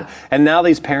loud. Yeah. And now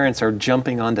these parents are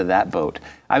jumping onto that boat.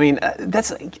 I mean,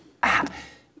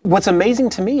 what's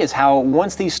amazing to me is how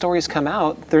once these stories come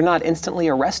out, they're not instantly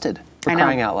arrested for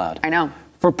crying out loud. I know.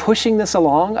 For pushing this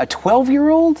along, a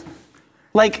 12-year-old?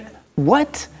 Like,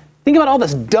 what? Think about all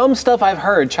this dumb stuff I've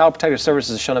heard Child Protective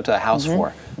Services has shown up to a house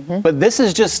for. Mm-hmm. But this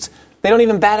is just, they don't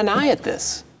even bat an eye at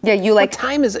this. Yeah, what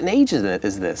time is and age is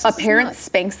this? A parent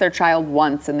spanks their child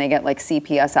once and they get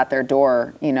CPS at their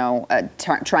door,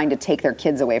 trying to take their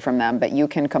kids away from them. But you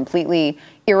can completely,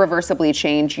 irreversibly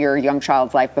change your young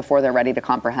child's life before they're ready to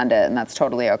comprehend it, and that's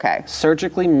totally okay.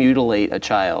 Surgically mutilate a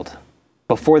child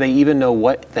before they even know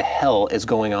what the hell is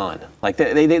going on. Like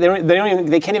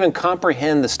they can't even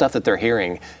comprehend the stuff that they're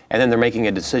hearing, and then they're making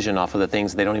a decision off of the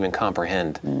things they don't even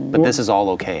comprehend. But this is all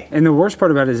okay. And the worst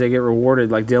part about it is they get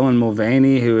rewarded, like Dylan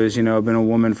Mulvaney, who has been a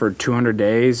woman for 200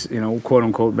 days, quote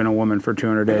unquote, been a woman for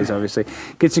 200 days, obviously,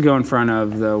 gets to go in front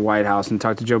of the White House and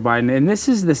talk to Joe Biden. And this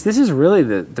is really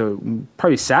the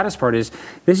probably saddest part is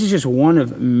this is just one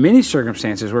of many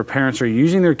circumstances where parents are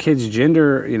using their kids'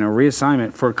 gender,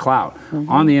 reassignment for clout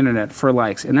on the internet for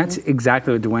likes. And that's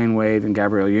exactly what Dwayne Wade and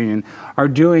Gabrielle Union are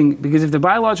doing, because if the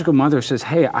biological mother says,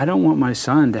 hey, I don't want my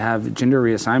son to have gender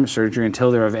reassignment surgery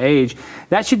until they're of age,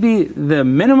 that should be the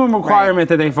minimum requirement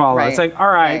that they follow. It's like,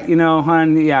 all right,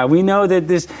 hon, yeah, we know that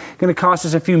this is going to cost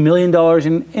us a few $1 million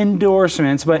in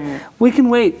endorsements, but we can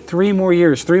wait 3 more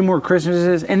years, 3 more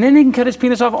Christmases, and then he can cut his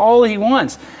penis off all he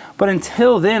wants. But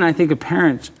until then, I think a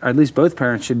parent, or at least both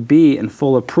parents, should be in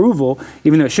full approval,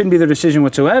 even though it shouldn't be their decision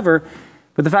whatsoever.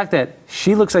 But the fact that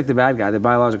she looks like the bad guy, the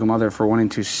biological mother, for wanting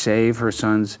to save her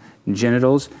son's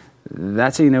genitals,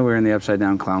 that's how you know we're in the upside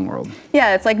down clown world.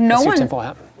 Yeah, it's like no one.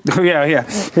 Right. Yeah, right.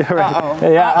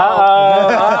 Yeah.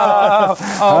 Oh, boy.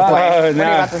 What are you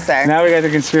about to say? Now we got the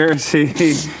conspiracy.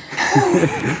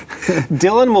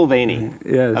 Dylan Mulvaney.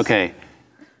 Yes. Okay.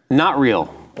 Not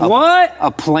real. What?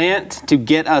 A plant to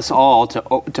get us all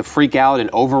to freak out and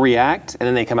overreact, and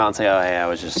then they come out and say, "Oh, hey, I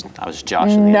was just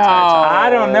joshing the entire time." I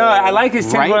don't know. I like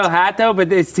his tinfoil hat though, but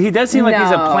he does seem like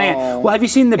he's a plant. Well, have you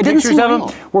seen the pictures of him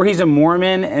where he's a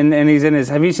Mormon and he's in his?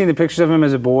 Have you seen the pictures of him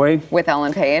as a boy with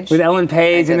Ellen Page? With Ellen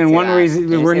Page, and then one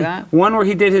where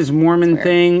he did his Mormon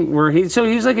thing where he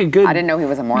was like a good. I didn't know he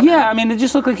was a Mormon. Yeah, I mean, it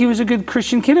just looked like he was a good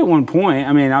Christian kid at one point.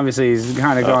 I mean, obviously he's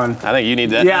kind of gone. I think you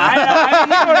need that. Yeah, I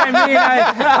know what I mean.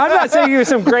 I'm not saying he was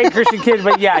some great Christian kid,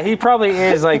 but yeah, he probably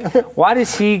is. Like, why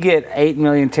does he get 8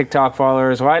 million TikTok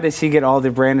followers? Why does he get all the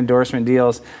brand endorsement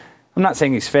deals? I'm not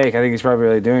saying he's fake. I think he's probably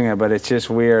really doing it, but it's just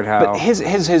weird how. But his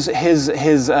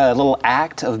little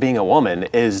act of being a woman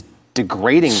is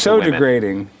degrading. So to women.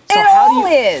 Degrading. So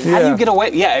how do you get away?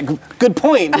 Yeah, good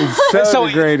point. So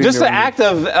degrading just the act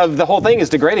of the whole thing is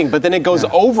degrading, but then it goes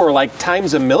over like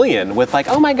times a million with like,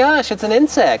 oh my gosh, it's an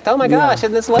insect. Oh my gosh,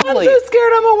 isn't this lovely? I'm so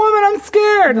scared. I'm a woman. I'm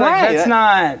scared. Like, that's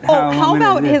not. How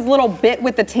about his little bit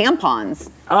with the tampons?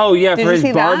 Oh yeah, for his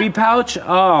Barbie pouch.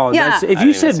 Oh, yeah. If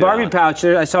you said Barbie pouch,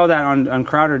 I saw that on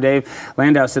Crowder. Dave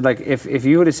Landau said like if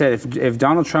you would have said if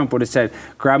Donald Trump would have said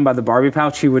grab him by the Barbie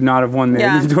pouch, he would not have won the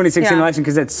 2016 election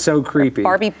because that's so creepy.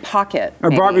 Barbie pocket.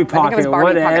 Or Barbie pocket,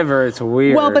 whatever. It's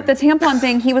weird. Well, but the tampon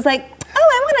thing, he was like,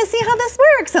 oh, I'm want to see how this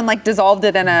works, and like dissolved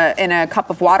it in a cup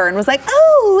of water and was like,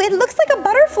 oh, it looks like a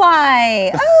butterfly.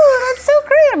 Oh, that's so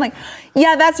great. I'm like,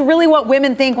 yeah, that's really what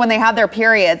women think when they have their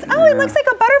periods. Oh, it looks like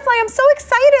a butterfly. I'm so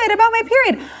excited about my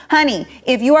period. Honey,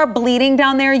 if you are bleeding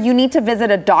down there, you need to visit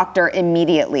a doctor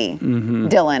immediately,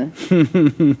 Dylan.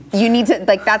 You need to,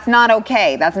 like, that's not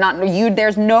okay. That's not,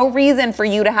 there's no reason for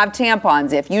you to have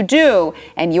tampons. If you do,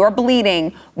 and you're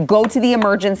bleeding, go to the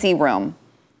emergency room,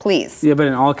 please. Yeah, but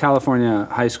in all California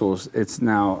high schools, it's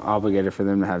now obligated for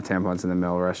them to have tampons in the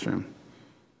male restroom.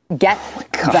 Get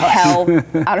the hell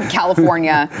out of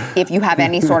California if you have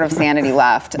any sort of sanity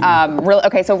left.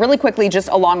 So really quickly, just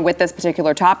along with this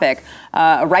particular topic,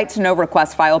 a right to know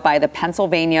request filed by the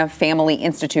Pennsylvania Family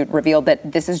Institute revealed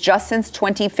that this is just since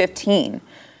 2015.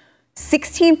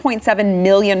 $16.7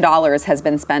 million has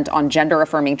been spent on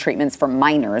gender-affirming treatments for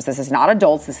minors. This is not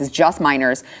adults. This is just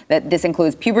minors. This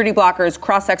includes puberty blockers,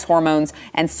 cross-sex hormones,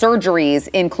 and surgeries,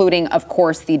 including, of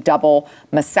course, the double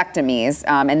mastectomies.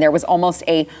 And there was almost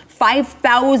a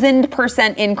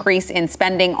 5,000% increase in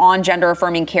spending on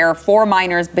gender-affirming care for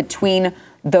minors between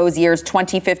those years,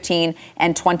 2015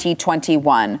 and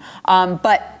 2021.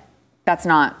 But it's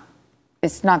not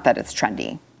that it's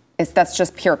trendy. That's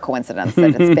just pure coincidence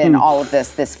that it's been all of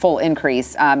this full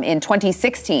increase. In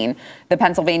 2016, the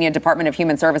Pennsylvania Department of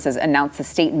Human Services announced the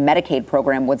state Medicaid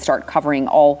program would start covering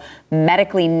all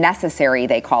medically necessary,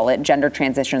 they call it, gender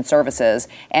transition services.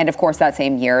 And of course, that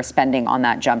same year, spending on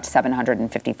that jumped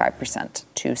 755%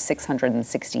 to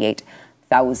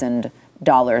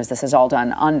 $668,000. This is all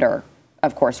done under,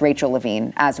 of course, Rachel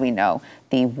Levine, as we know,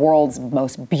 the world's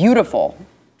most beautiful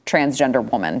transgender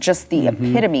woman, just the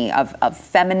epitome of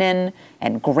feminine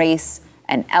and grace.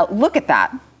 And look at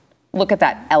that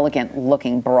elegant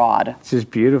looking broad. It's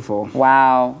just beautiful.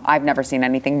 Wow. I've never seen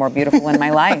anything more beautiful in my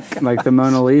life. Like the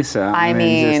Mona Lisa. I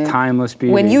mean, just timeless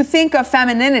beauty. When you think of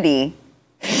femininity,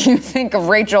 you think of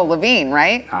Rachel Levine,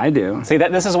 right? I do. See,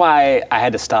 this is why I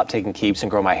had to stop taking keeps and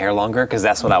grow my hair longer, because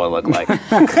that's what I would look like.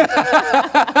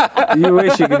 You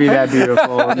wish you could be that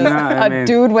beautiful. A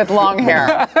dude with long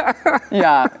hair.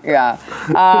 Yeah.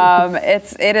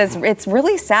 It's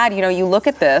really sad. You know, you look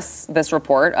at this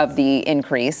report of the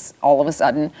increase. All of a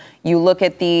sudden, you look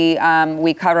at the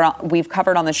we've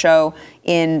covered on the show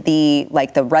in the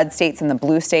red states and the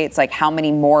blue states, like how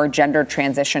many more gender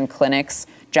transition clinics,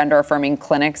 gender affirming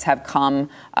clinics have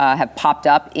popped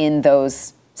up in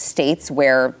those states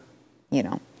where, you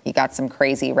know, you got some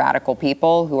crazy radical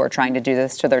people who are trying to do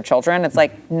this to their children. It's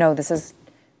like, no, it's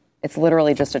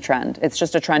literally just a trend. It's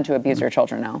just a trend to abuse your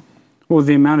children now. Well,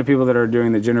 the amount of people that are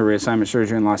doing the gender reassignment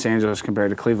surgery in Los Angeles compared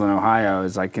to Cleveland, Ohio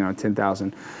is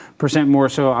 10,000% more.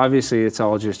 So obviously it's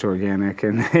all just organic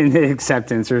and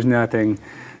acceptance. There's nothing.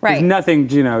 Right. There's nothing,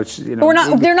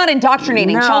 they're not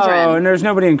indoctrinating children. No, and there's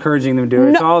nobody encouraging them to do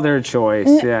it. It's all their choice.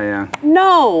 Yeah.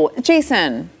 No,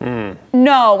 Jason.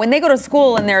 No, when they go to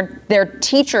school and their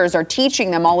teachers are teaching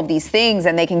them all of these things,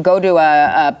 and they can go to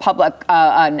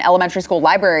an elementary school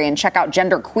library and check out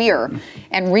Gender Queer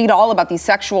and read all about these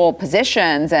sexual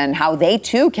positions and how they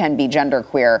too can be gender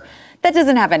queer. That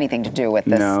doesn't have anything to do with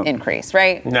this increase,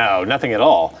 right? No, nothing at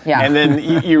all. Yeah. And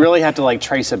then you really have to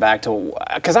trace it back to,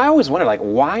 because I always wonder,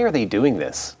 why are they doing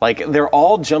this? They're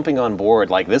all jumping on board.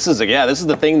 This is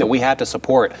the thing that we have to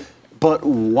support. But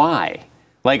why?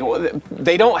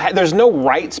 They don't. There's no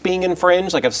rights being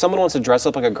infringed. If someone wants to dress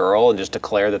up like a girl and just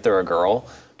declare that they're a girl,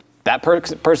 that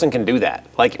person can do that.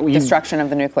 Destruction of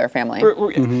the nuclear family.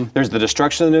 There's the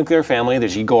destruction of the nuclear family.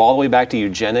 You go all the way back to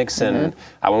eugenics, and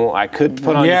I could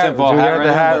put on your tinfoil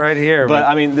hat right here. But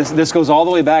I mean, this goes all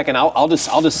the way back, and I'll just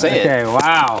say it. Okay.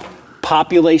 Wow.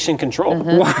 Population control.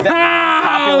 Wow,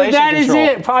 that is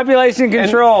it. Population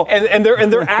control. And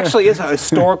there actually is a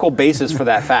historical basis for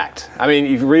that fact. I mean,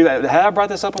 you read that. Have I brought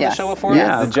this up on the show before?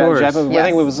 Yeah, of course. I think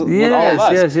it was with all of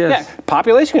us. Yes. Yeah,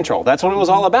 population control. That's what it was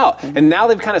all about. And now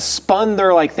they've kind of spun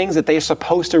their things that they're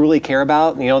supposed to really care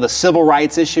about. The civil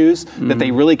rights issues that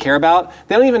they really care about.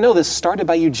 They don't even know this started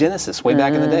by eugenicists way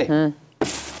back in the day.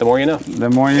 The more you know.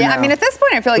 The more you know. Yeah, I mean, at this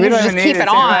point, I feel like you should just keep it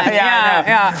on.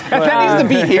 Yeah. That needs to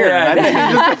be here.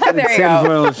 There you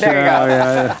go.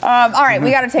 All right,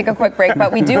 we got to take a quick break,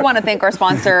 but we do want to thank our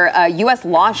sponsor, U.S.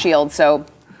 Law Shield. So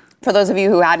for those of you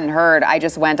who hadn't heard, I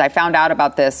found out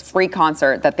about this free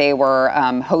concert that they were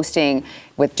hosting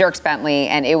with Dierks Bentley,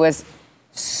 and it was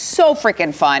so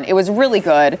freaking fun. It was really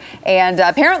good. And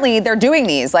apparently they're doing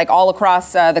these all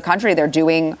across the country. They're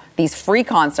doing these free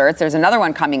concerts. There's another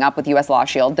one coming up with U.S. Law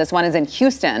Shield. This one is in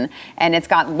Houston, and it's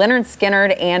got Lynyrd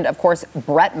Skynyrd and, of course,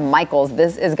 Bret Michaels.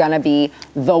 This is going to be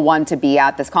the one to be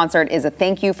at. This concert is a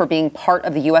thank you for being part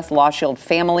of the U.S. Law Shield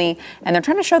family, and they're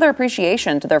trying to show their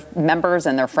appreciation to their members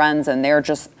and their friends, and they're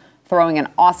just throwing an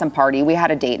awesome party. We had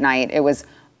a date night. It was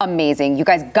amazing. You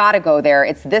guys got to go there.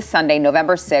 It's this Sunday,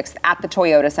 November 6th at the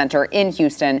Toyota Center in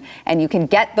Houston, and you can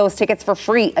get those tickets for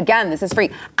free. Again, this is free.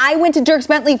 I went to Dierks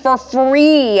Bentley for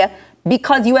free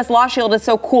because U.S. Law Shield is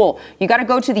so cool. You got to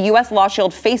go to the U.S. Law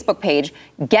Shield Facebook page,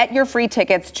 get your free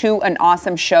tickets to an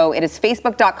awesome show. It is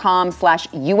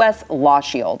facebook.com/US Law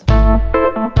Shield.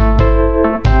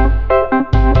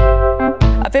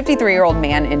 A 53-year-old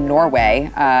man in Norway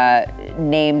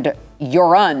named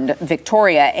Jorund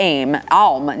Victoria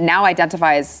Alm now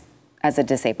identifies as a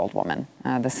disabled woman.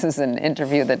 This is an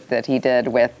interview that he did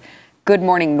with Good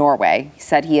Morning Norway. He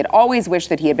said he had always wished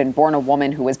that he had been born a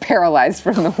woman who was paralyzed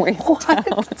from the waist down.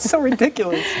 That's so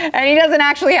ridiculous. And he doesn't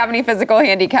actually have any physical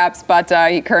handicaps, but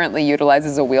he currently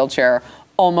utilizes a wheelchair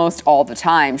almost all the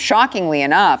time. Shockingly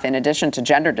enough, in addition to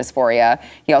gender dysphoria,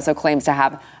 he also claims to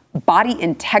have body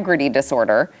integrity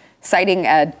disorder, citing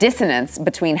a dissonance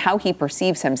between how he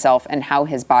perceives himself and how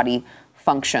his body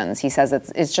functions. He says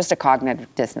it's just a cognitive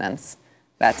dissonance,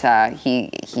 that he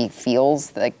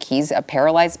feels like he's a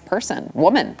paralyzed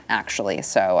woman, actually.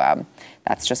 So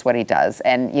that's just what he does.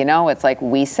 And, it's like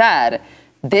we said,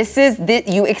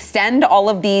 you extend all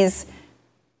of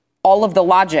the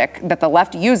logic that the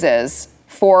left uses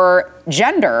for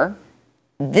gender.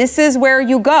 This is where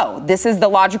you go. This is the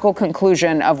logical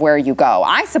conclusion of where you go.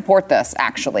 I support this,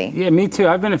 actually. Yeah, me too.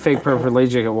 I've been a fake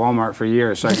paraplegic at Walmart for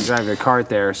years, so I can drive the cart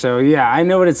there. So, yeah, I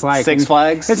know what it's like. Six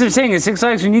Flags? That's what I'm saying. At Six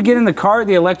Flags, when you get in the cart,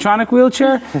 the electronic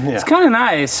wheelchair, it's kind of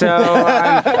nice. So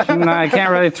I can't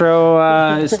really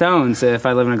throw stones if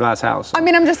I live in a glass house. I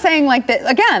mean, I'm just saying,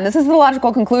 again, this is the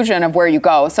logical conclusion of where you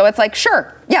go. So it's like,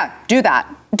 sure, yeah, do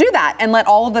that. Do that and let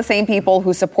all of the same people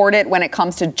who support it when it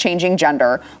comes to changing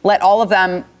gender, let all of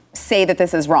them say that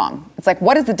this is wrong. It's like,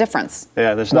 what is the difference?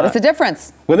 Yeah, there's not. What is the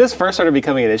difference? When this first started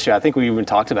becoming an issue, I think we even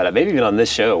talked about it, maybe even on this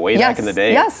show way back in the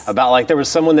day. Yes. About there was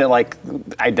someone that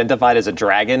identified as a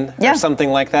dragon or something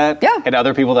like that. Yeah. And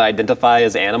other people that identify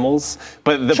as animals.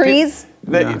 But the trees.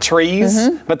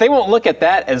 Trees, but they won't look at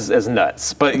that as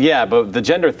nuts. But the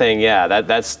gender thing,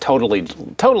 that's totally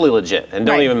legit, and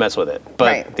don't even mess with it.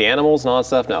 But the animals and all that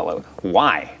stuff, no.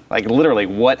 Why? Literally,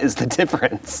 what is the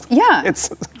difference? Yeah.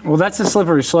 Well, that's a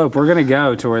slippery slope. We're going to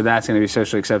go to where that's going to be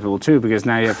socially acceptable too, because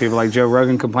now you have people like Joe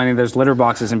Rogan complaining there's litter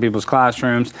boxes in people's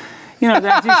classrooms. I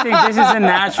just think this is a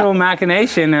natural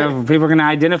machination of people are going to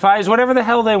identify as whatever the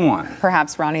hell they want.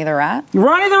 Perhaps Ronnie the Rat?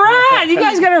 Ronnie the Rat! You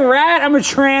guys got a rat? I'm a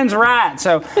trans rat.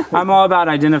 So I'm all about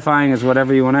identifying as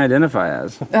whatever you want to identify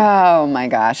as. Oh, my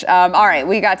gosh. All right,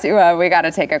 we got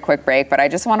to take a quick break, but I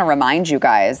just want to remind you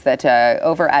guys that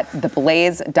over at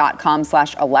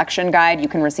theblaze.com/election guide, you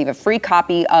can receive a free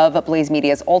copy of Blaze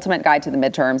Media's Ultimate Guide to the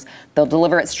Midterms. They'll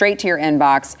deliver it straight to your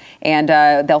inbox, and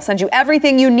they'll send you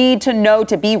everything you need to know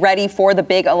to be ready for the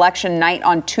big election night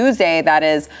on Tuesday. That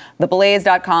is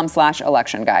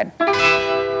theblaze.com/election guide.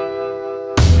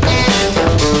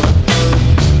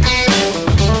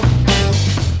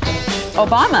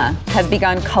 Obama has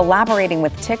begun collaborating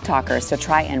with TikTokers to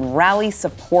try and rally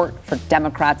support for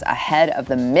Democrats ahead of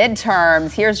the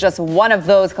midterms. Here's just one of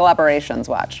those collaborations.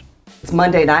 Watch. It's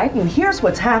Monday night, and here's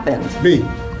what's happened. B,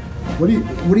 what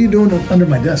are you doing under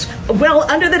my desk? Well,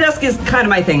 under the desk is kind of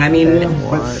my thing. I mean,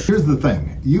 but here's the thing.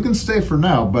 You can stay for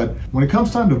now, but when it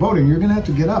comes time to voting, you're going to have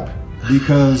to get up.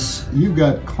 Because you've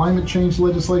got climate change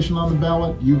legislation on the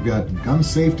ballot, you've got gun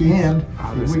safety, and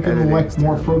if we can elect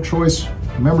more pro-choice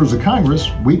members of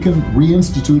Congress, we can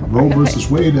reinstitute Roe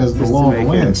versus Wade as the law of the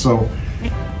land. So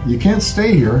you can't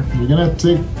stay here. You're going to have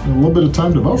to take a little bit of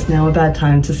time to vote. Is now a bad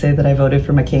time to say that I voted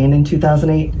for McCain in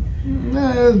 2008?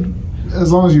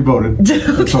 As long as you voted.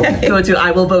 It's okay. Go to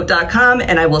iwillvote.com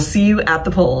and I will see you at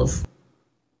the polls.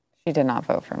 She did not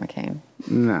vote for McCain.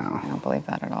 No. I don't believe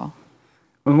that at all.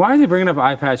 And why are they bringing up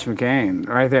Eye Patch McCain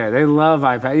right there? They love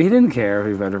Eye Patch. He didn't care if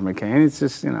he voted for McCain. It's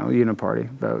just, uniparty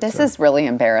vote. This is really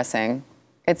embarrassing.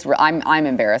 I'm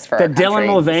embarrassed for our country. Dylan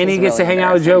Mulvaney gets to hang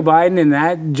out with Joe Biden, and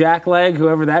that jackleg,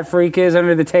 whoever that freak is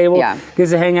under the table,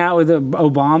 gets to hang out with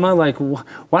Obama.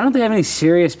 Why don't they have any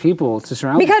serious people to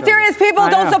surround themselves? Because serious people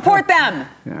don't support them.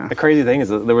 Yeah. The crazy thing is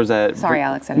that there was that... Sorry,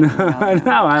 Alex. I didn't know.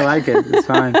 No, I like it. It's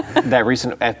fine. That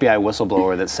recent FBI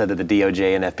whistleblower that said that the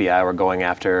DOJ and FBI were going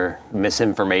after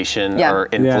misinformation or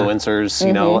influencers,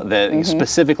 that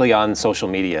specifically on social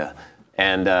media.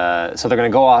 And so they're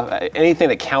going to go off anything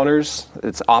that counters,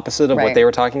 it's opposite of what they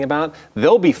were talking about.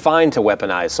 They'll be fine to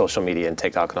weaponize social media and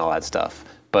TikTok and all that stuff.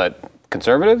 But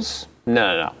conservatives,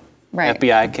 no. Right.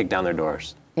 FBI kick down their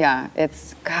doors. Yeah,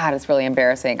 it's really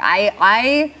embarrassing.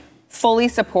 I fully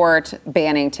support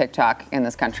banning TikTok in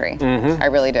this country. I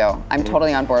really do. I'm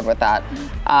totally on board with that.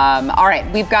 All right,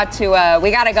 we got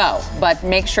to go. But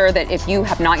make sure that if you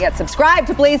have not yet subscribed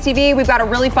to Blaze TV, we've got a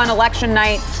really fun election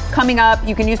night coming up.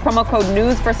 You can use promo code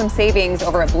NEWS for some savings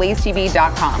over at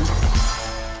blazetv.com.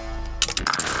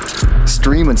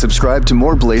 Stream and subscribe to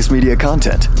more Blaze Media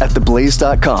content at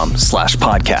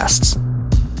theblaze.com/podcasts.